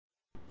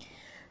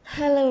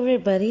Hello,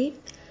 everybody.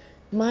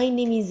 My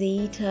name is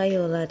Eitai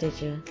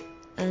Oladejo,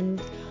 and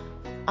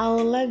I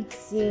would like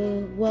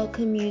to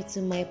welcome you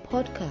to my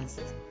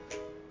podcast,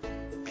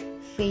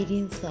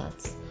 Fading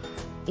Thoughts.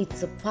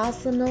 It's a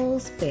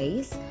personal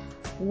space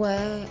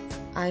where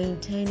I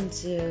intend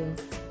to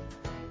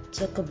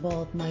talk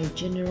about my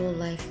general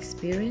life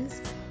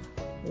experience,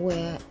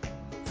 where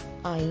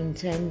I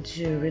intend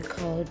to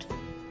record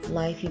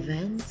life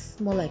events,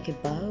 more like a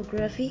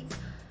biography.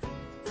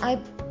 I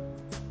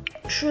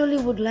truly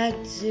would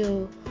like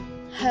to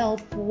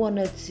help one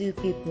or two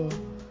people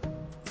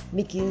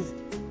because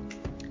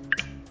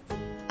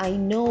I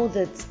know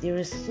that there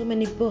are so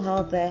many people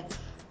out there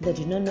that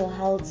do not know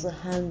how to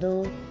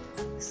handle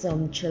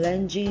some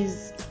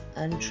challenges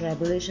and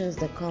tribulations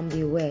that come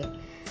their way.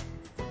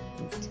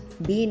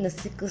 Being a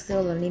sickle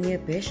cell anemia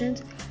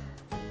patient,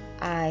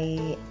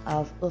 I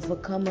have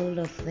overcome a lot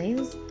of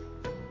things,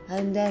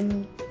 and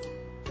I'm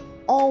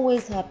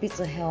always happy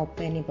to help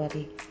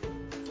anybody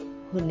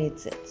who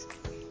needs it.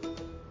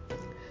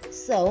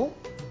 So,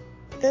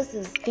 this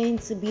is going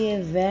to be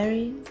a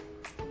very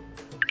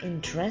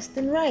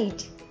interesting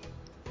ride.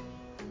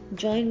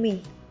 Join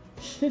me.